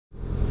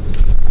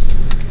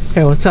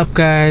Hey, what's up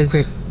guys?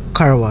 Quick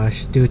car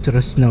wash due to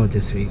the snow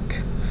this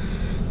week.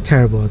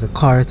 Terrible. The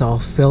car is all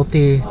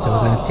filthy, so we're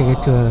gonna take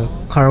it to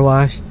a car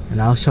wash and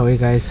I'll show you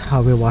guys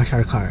how we wash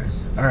our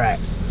cars.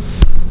 Alright.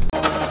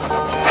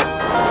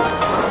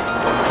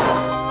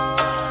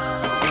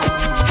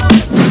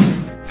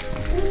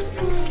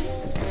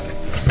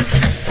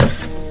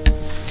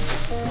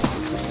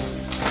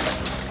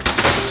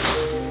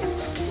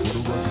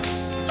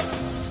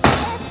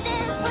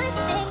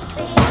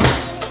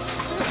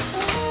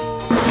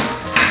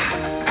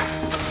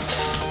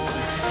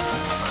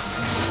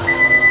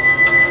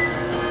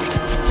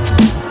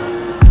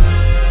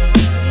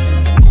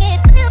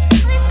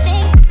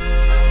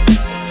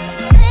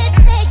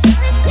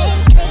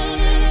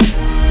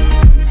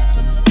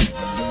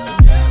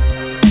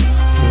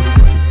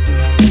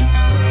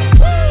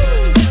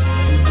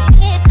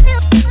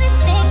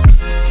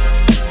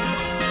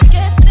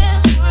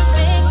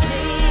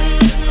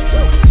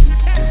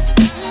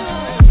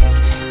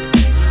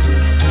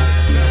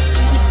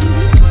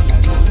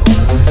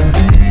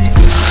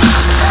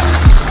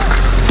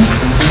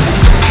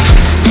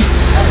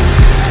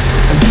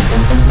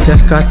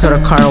 Just got to the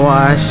car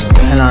wash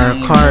and our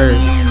car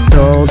is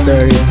so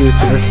dirty due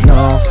to the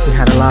snow. We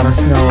had a lot of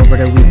snow over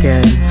the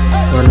weekend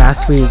or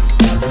last week,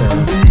 so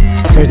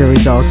here's the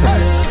results of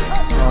it.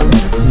 All the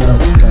snow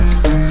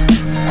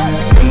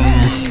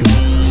nasty.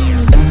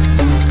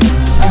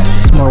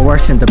 It's more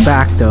worse in the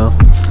back though.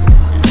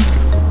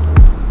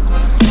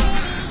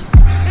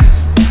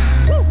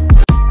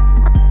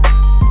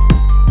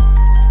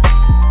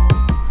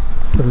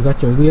 So we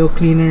got your wheel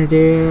cleaner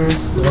there.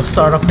 We'll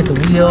start off with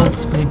the wheel.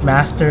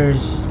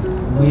 Speedmaster's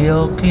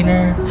wheel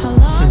cleaner. This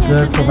is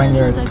good for when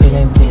you're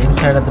cleaning the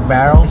inside of the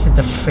barrel. This is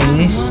the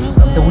face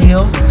of the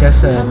wheel.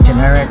 Just a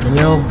generic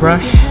wheel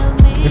brush.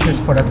 This is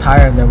for the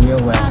tire and the wheel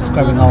well,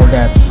 scrubbing all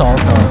that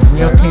salt off.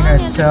 Wheel cleaner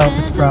itself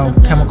is from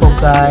Chemical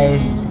Guy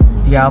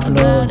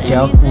Diablo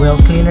Gel Wheel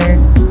Cleaner.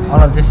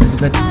 All of this is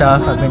good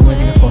stuff. I've been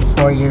using it for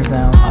 4 years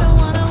now. Awesome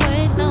stuff.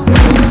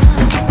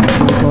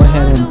 We'll go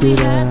ahead and do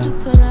the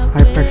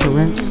high pressure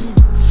rinse.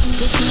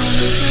 This is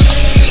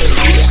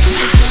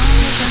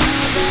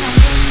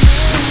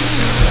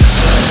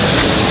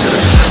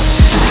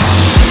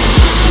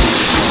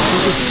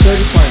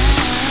 30 parts.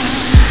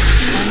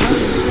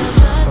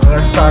 So we're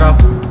gonna start off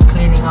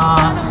cleaning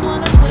off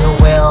wheel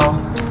well,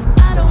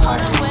 the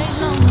tire.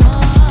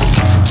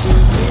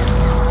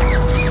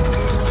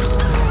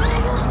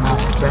 Off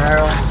the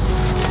barrel.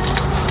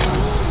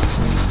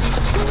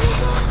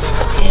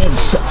 And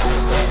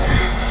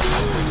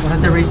one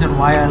of the reasons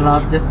why I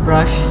love this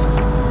brush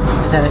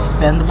is that it's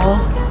bendable,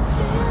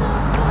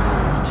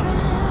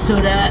 so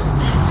that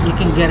you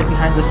can get it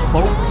behind the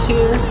spokes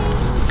here.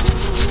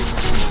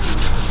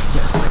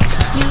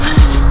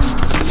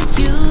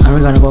 And we're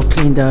gonna go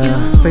clean the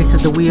face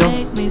of the wheel.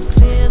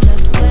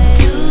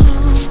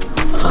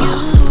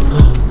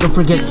 Don't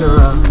forget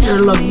your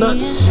lug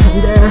nuts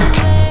in there.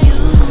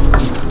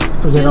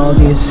 Forget all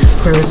these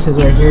crevices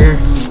right here.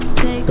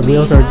 The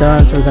wheels are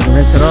done, so we're gonna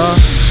rinse it off.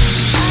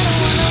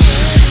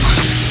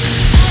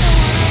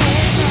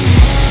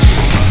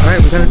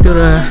 Alright, we're gonna do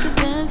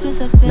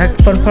the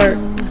next fun part.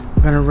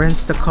 We're gonna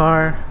rinse the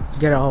car,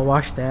 get it all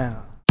washed down.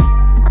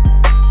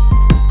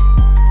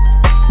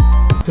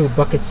 Two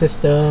bucket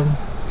system.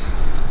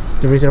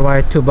 The reason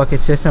why two bucket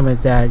system is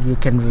that you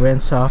can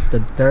rinse off the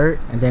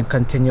dirt and then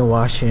continue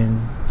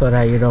washing so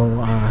that you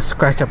don't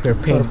scratch up your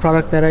paint. So the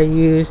product that I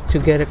use to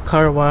get a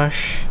car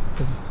wash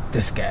is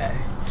this guy,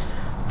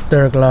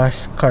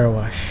 Gloss car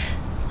wash.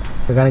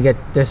 We're gonna get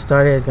this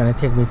started. It's gonna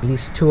take me at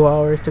least 2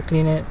 hours to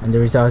clean it, and the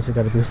results is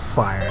gonna be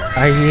fire.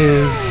 I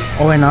use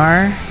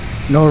ONR,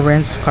 no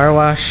rinse car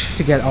wash,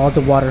 to get all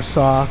the water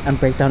soft and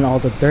break down all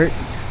the dirt.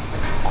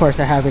 Of course,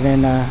 I have it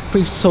in a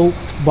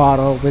pre-soaked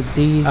bottle with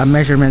these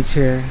measurements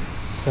here.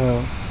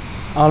 So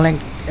I'll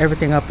link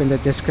everything up in the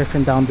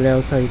description down below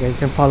so you guys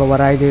can follow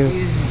what I do.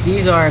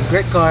 These are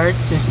grit guards.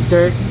 Since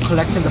dirt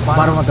collects in the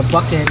bottom of the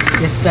bucket,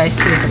 this guy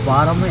stays at the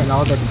bottom and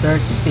all the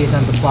dirt stays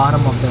on the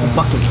bottom of the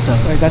bucket. So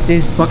I got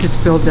these buckets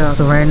filled up.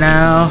 So right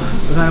now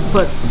we're gonna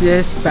put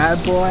this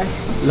bad boy.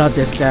 Love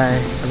this guy.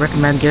 I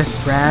recommend this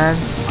brand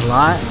a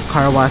lot.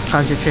 Car wash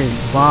concentrate is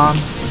bomb.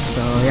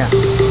 So yeah.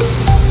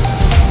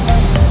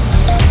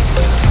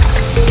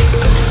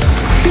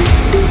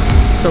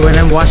 So when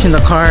I'm washing the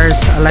cars,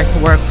 I like to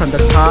work from the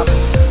top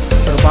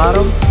to the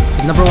bottom.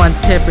 The number one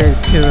tip is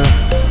to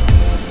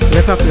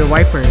lift up your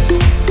wipers.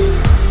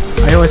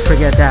 I always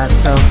forget that.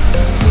 So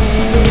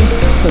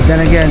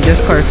then again,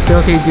 this car is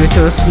filthy due to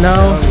the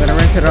snow. I'm gonna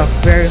rinse it off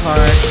very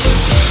hard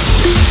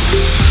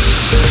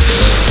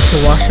to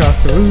wash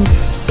off the roof.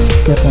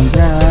 Step on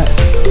that.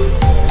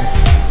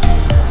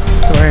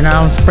 So right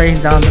now I'm spraying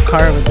down the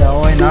car with the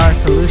ONR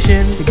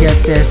solution to get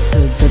the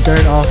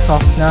dirt all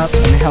softened up,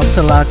 and it helps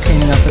a lot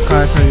cleaning up the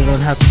car so you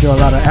don't have to do a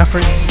lot of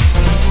effort.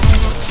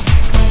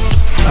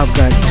 I've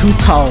got two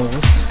towels.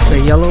 The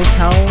yellow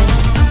towel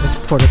is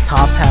for the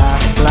top half,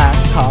 black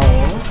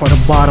towel for the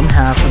bottom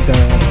half of the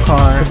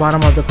car. The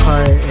bottom of the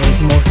car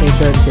is mostly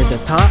dirty to the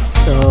top.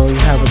 So you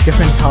have a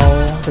different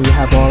towel. So you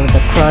have all of the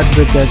crud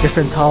with the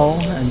different towel,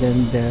 and then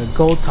the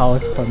gold towel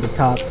is from the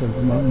top, so it's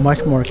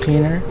much more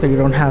cleaner. So you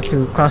don't have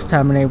to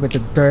cross-contaminate with the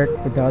dirt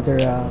with the other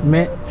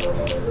mitt.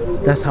 So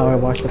that's how I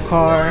wash the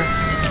car.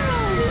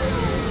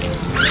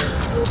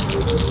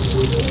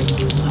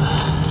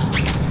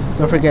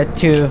 Don't forget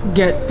to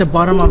get the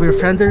bottom of your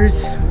fenders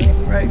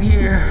right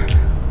here.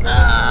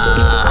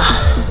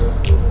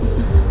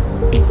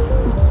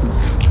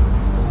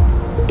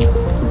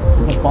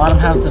 The bottom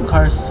half of the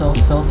car is so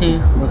filthy.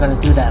 We're gonna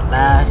do that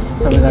last.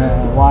 So we're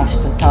gonna wash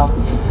the top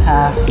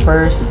half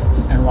first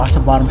and wash the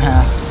bottom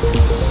half.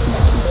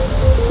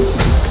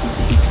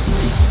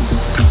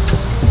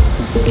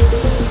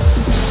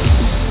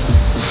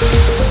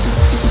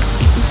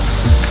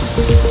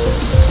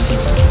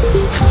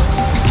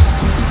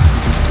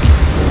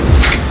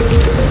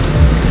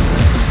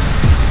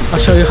 I'll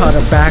show you how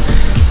the back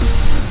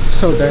is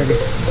so dirty.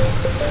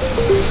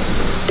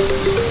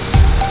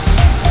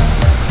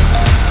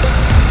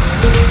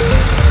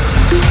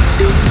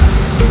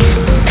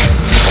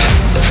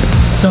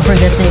 Don't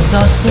forget the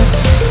exhaust kit.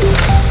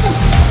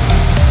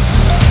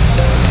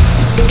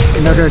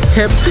 Another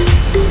tip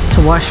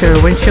to wash your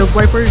windshield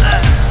wipers.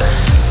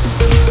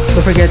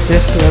 Don't forget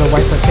this little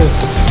wiper too.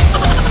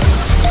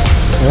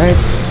 Alright,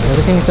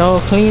 everything's all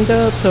cleaned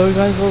up, so we're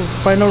gonna go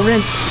final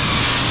rinse.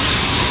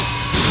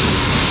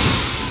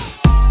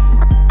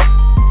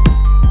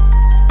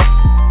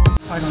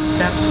 Final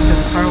steps to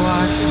the car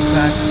wash. We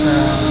got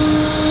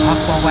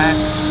aqua wax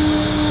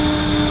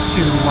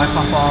to wipe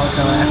off all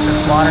the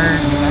excess water.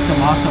 And you got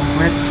some awesome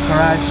wet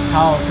garage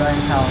towels, drying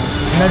towels.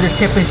 Another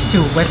tip is to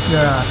wet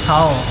your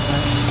towel.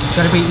 It's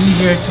gonna be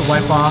easier to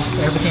wipe off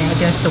everything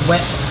against the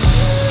wet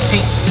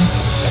paint.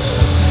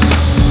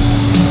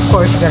 Of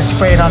course, you gotta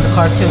spray it on the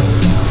car too.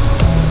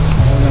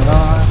 Turn it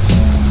on.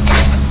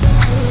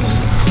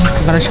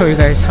 I'm gonna show you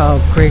guys how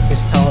great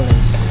this towel is.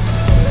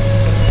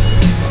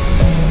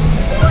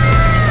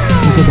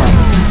 Look at that.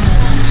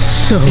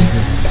 So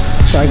good.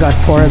 So I got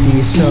 4 of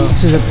these, so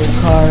this is a big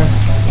car,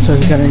 so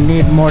you're gonna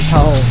need more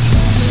towels.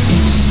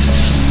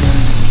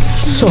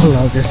 So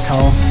love this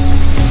towel.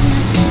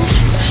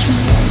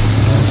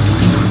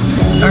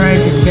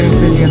 Alright, it's getting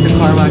busy at the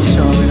car wash,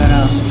 so we're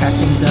gonna pack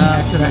things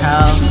up to the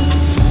house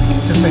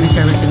to finish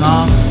everything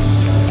off.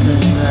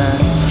 There's a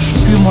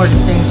few more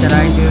things that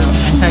I do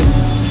and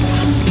tighten.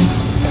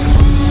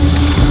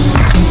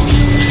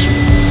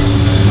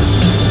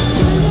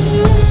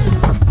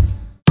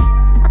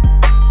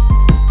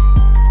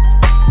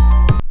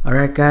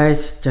 Alright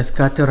guys, just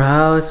got to the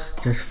house,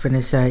 just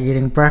finished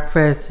eating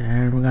breakfast,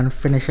 and we're gonna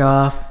finish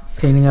off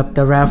cleaning up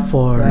the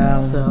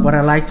RAV4. So what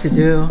I like to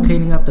do,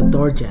 cleaning up the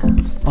door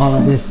jambs. All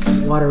of this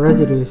water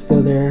residue is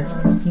still there.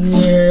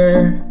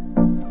 Here,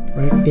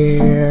 right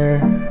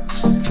there.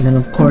 And then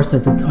of course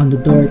on the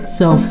door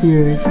itself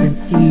here, as you can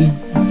see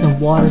some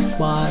water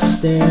spots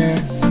there.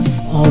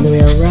 All the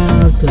way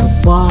around to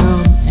the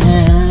bottom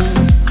and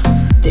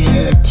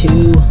there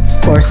too.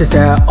 Of course it's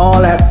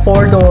all at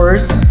 4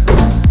 doors.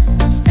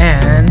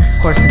 And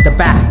of course at the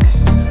back,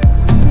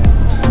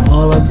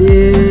 all of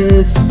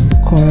this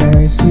corner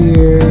right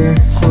here,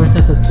 of course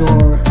at the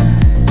door.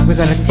 We're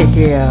gonna take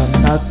a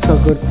not so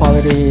good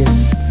quality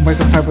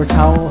microfiber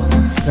towel.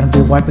 We're gonna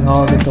be wiping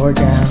all of the door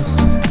jambs.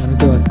 I'm gonna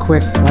do a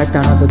quick wipe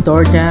down of the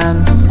door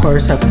jambs. Of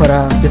course I put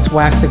this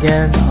wax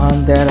again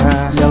on that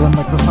yellow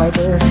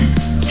microfiber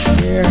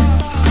here.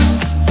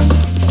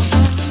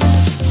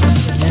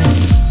 And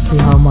see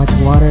how much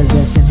water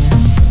gets in here.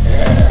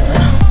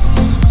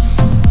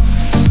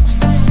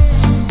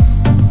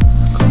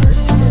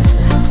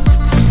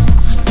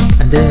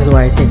 This is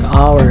why it takes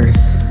hours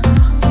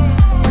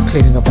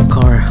cleaning up a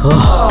car.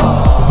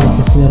 There's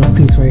this little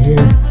piece right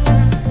here.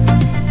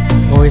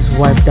 Always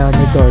wipe down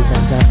your door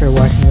jambs after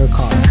washing your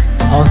car.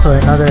 Also,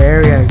 another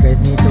area you guys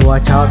need to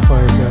watch out for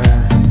is your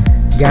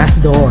gas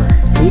door.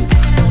 See?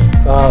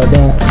 Oh,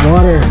 that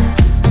water.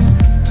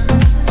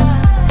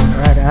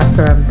 Alright,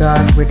 after I'm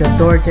done with the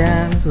door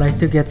jambs, I like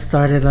to get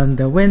started on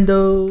the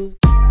windows.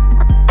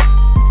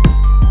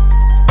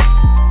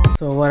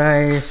 So what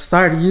I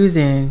started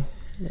using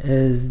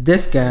is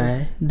this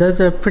guy. Does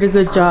a pretty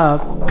good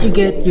job. You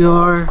get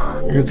your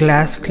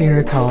glass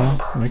cleaner towel,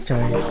 which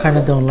I kind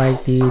of don't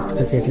like these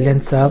because it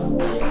lints up,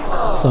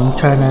 so I'm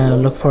trying to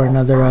look for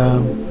another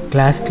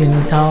glass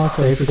cleaning towel.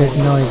 So if you guys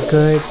know a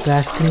good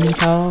glass cleaning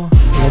towel,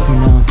 let me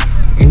know.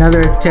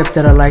 Another tip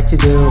that I like to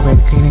do when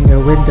cleaning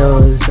your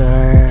windows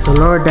are to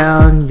lower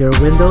down your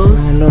windows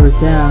and lower it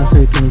down so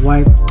you can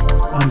wipe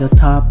on the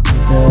top of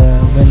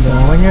the window.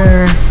 When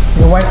you're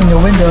wiping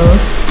your windows,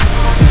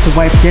 you need to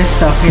wipe this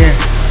stuff here.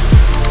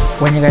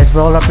 When you guys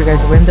roll up your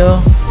guys' window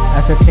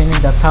after cleaning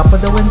the top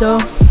of the window,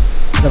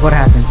 look what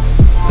happens.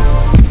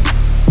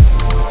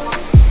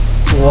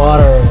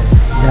 Water.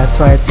 That's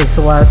why it takes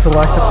a while to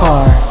wash the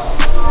car.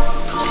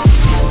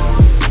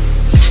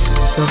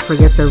 Don't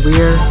forget the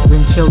rear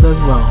windshield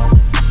as well.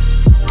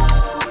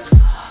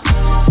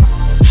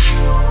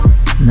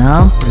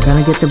 Now we're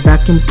gonna get the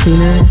vacuum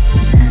cleaner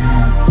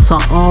and saw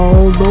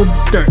all the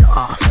dirt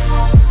off.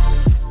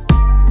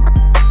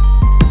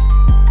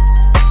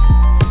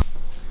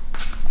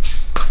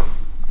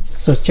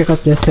 So check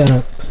out this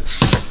setup.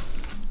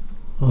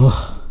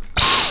 Oh,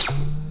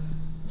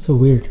 so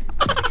weird.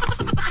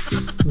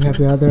 We have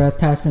your other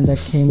attachment that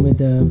came with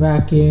the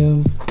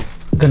vacuum.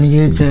 I'm gonna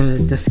use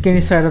the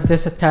skinny side of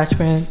this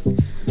attachment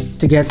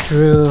to get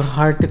through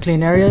hard to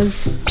clean areas.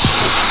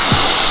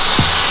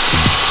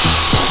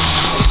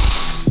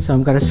 So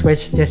I'm gonna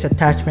switch this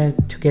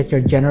attachment to get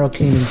your general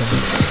cleaning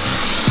done.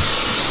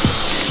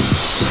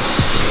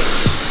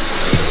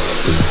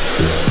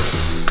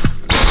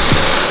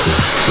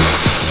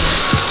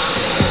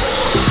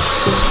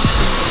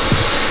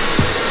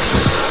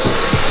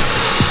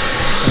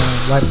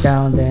 Wipe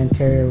down the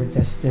interior with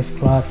just this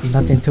cloth,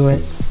 nothing to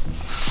it.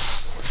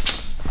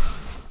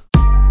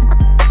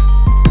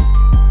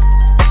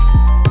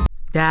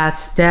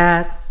 That's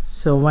that.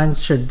 So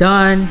once you're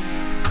done,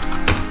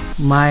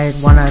 might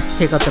want to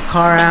take out the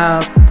car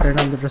out, put it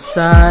under the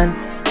sun,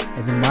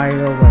 and the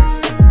Mario works.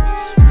 So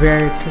it's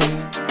very clean.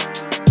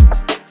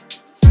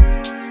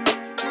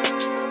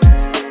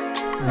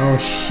 Oh,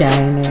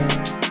 shiny.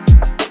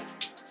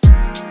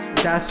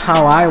 That's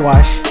how I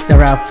wash the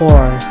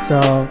Rav4. So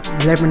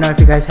let me know if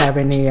you guys have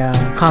any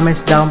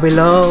comments down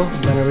below.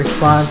 I'm gonna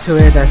respond to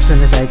it as soon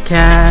as I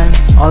can.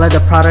 All of the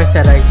products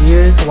that I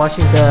use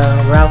washing the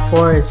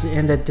Rav4 is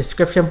in the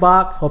description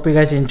box. Hope you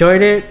guys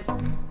enjoyed it.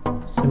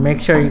 So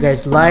make sure you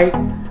guys like,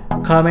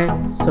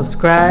 comment,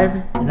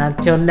 subscribe, and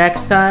until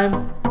next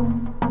time,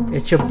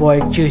 it's your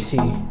boy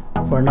Juicy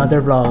for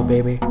another vlog,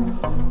 baby.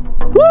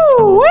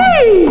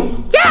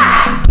 Woo-wee!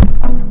 Yeah!